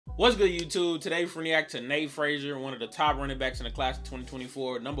What's good, YouTube? Today, we're react to Nate Frazier, one of the top running backs in the class of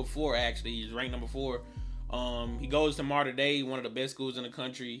 2024. Number 4, actually. He's ranked number 4. He goes to Mater Dei, one of the best schools in the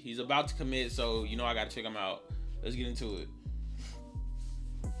country. He's about to commit, so you know I gotta check him out. Let's get into it.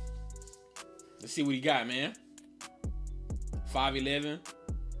 Let's see what he got, man. 5'11",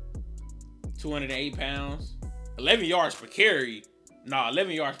 208 pounds, 11 yards per carry. Nah,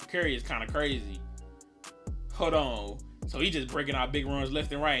 11 yards per carry is kind of crazy. Hold on. So he just breaking out big runs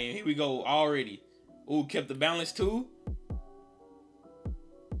left and right, and here we go already. Ooh, kept the balance too.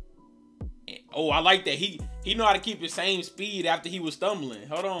 Oh, I like that. He know how to keep the same speed after he was stumbling.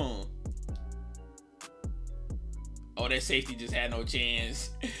 Hold on. Oh, that safety just had no chance.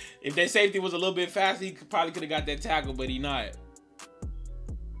 If that safety was a little bit faster, he probably could have got that tackle, but he not.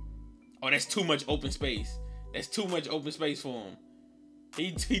 Oh, that's too much open space. That's too much open space for him.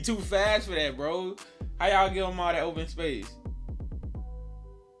 He too fast for that, bro. How y'all give him all that open space?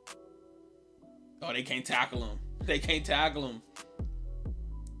 Oh, they can't tackle him. They can't tackle him.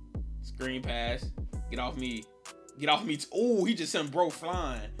 Screen pass. Get off me. Get off me. Ooh, he just sent bro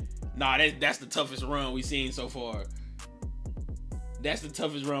flying. Nah, that's the toughest run we've seen so far. That's the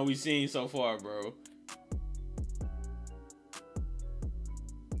toughest run we've seen so far, bro.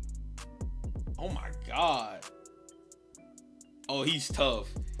 Oh my God. Oh, he's tough.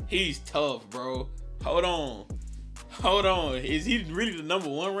 He's tough, bro. Hold on. Hold on. Is he really the number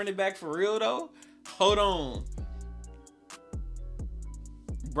 1 running back for real, though? Hold on.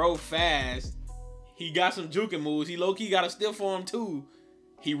 Bro fast. He got some juking moves. He low-key got a stiff for him, too.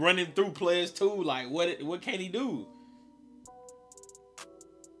 He running through players, too. Like, what can he do?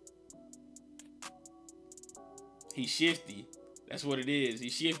 He's shifty. That's what it is.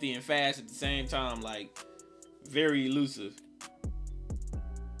 He's shifty and fast at the same time. Like, very elusive.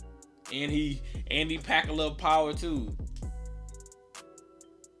 And he pack a little power too.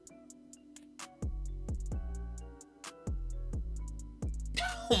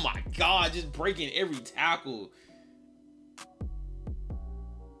 Oh my God, just breaking every tackle.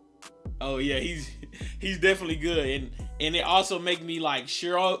 Oh yeah, he's definitely good. And it also make me like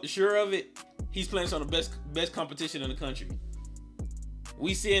sure of it. He's playing some of the best competition in the country.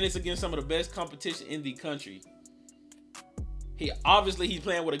 We seeing this against some of the best competition in the country. He's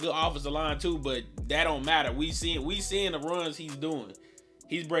playing with a good offensive line too, but that don't matter. We seeing the runs he's doing.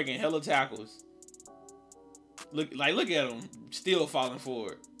 He's breaking hella tackles. Look at him, still falling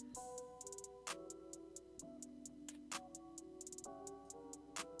forward.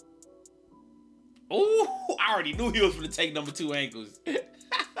 Oh, I already knew he was gonna take number 2 ankles.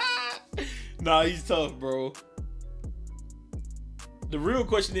 Nah, he's tough, bro. The real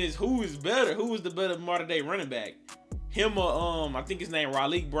question is, who is better? Who is the better Mater Dei running back? Him or I think his name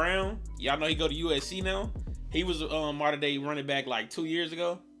Raleigh Brown. Y'all know he go to USC now. He was Mater Dei running back like 2 years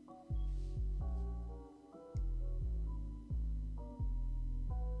ago.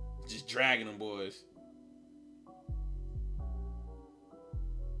 Just dragging them boys.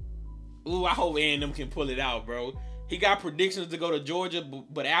 Ooh, I hope A&M can pull it out, bro. He got predictions to go to Georgia,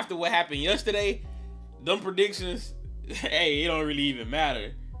 but after what happened yesterday, them predictions, hey, it don't really even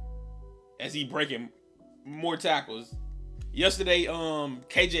matter. As he breaking more tackles. Yesterday,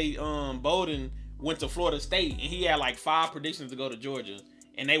 KJ Bowden went to Florida State, and he had like 5 predictions to go to Georgia,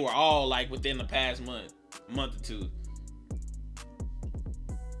 and they were all like within the past month or 2.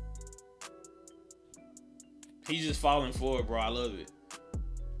 He's just falling forward, bro. I love it.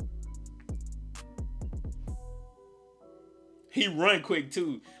 He run quick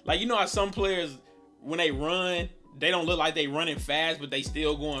too. Like, you know how some players, when they run, they don't look like they running fast, but they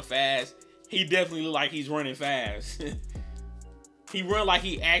still going fast. He definitely look like he's running fast. He run like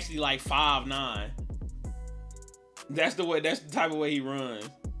he actually like 5'9". That's the type of way he runs.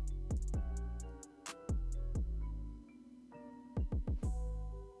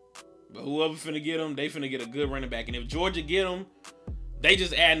 But whoever finna get him, they finna get a good running back. And if Georgia get him, they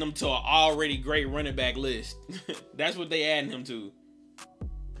just adding them to an already great running back list. That's what they adding him to.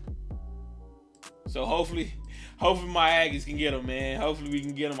 So hopefully my Aggies can get him, man. Hopefully we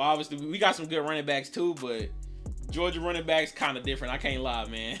can get him. Obviously, we got some good running backs too, but Georgia running backs kind of different. I can't lie,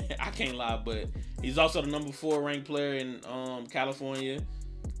 man. I can't lie, but he's also the number 4 ranked player in California.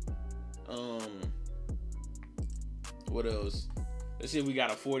 What else? Let's see if we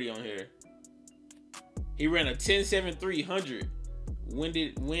got a 40 on here. He ran a 10.7300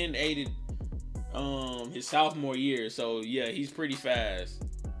 wind aided his sophomore year. So yeah, he's pretty fast.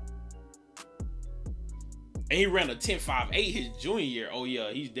 And he ran a 10.58 his junior year. Oh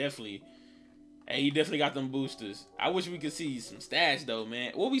yeah, he's definitely. Hey, he definitely got them boosters. I wish we could see some stats though,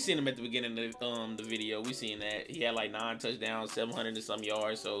 man. Well, we seen him at the beginning of the video. We seen that he had like 9 touchdowns, 700 and some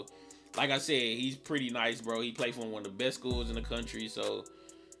yards. So, like I said, he's pretty nice, bro. He played for one of the best schools in the country. So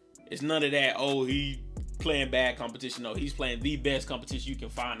it's none of that. Oh, he playing bad competition. No, he's playing the best competition you can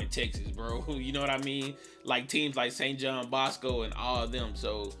find in Texas, bro. You know what I mean? Like teams like St. John Bosco and all of them.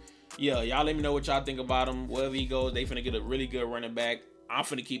 So yeah, y'all let me know what y'all think about him. Wherever he goes, they finna get a really good running back. I'm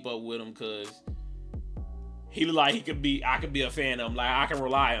finna keep up with him because he look like I could be a fan of him. Like I can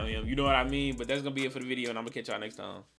rely on him. You know what I mean? But that's gonna be it for the video, and I'm gonna catch y'all next time.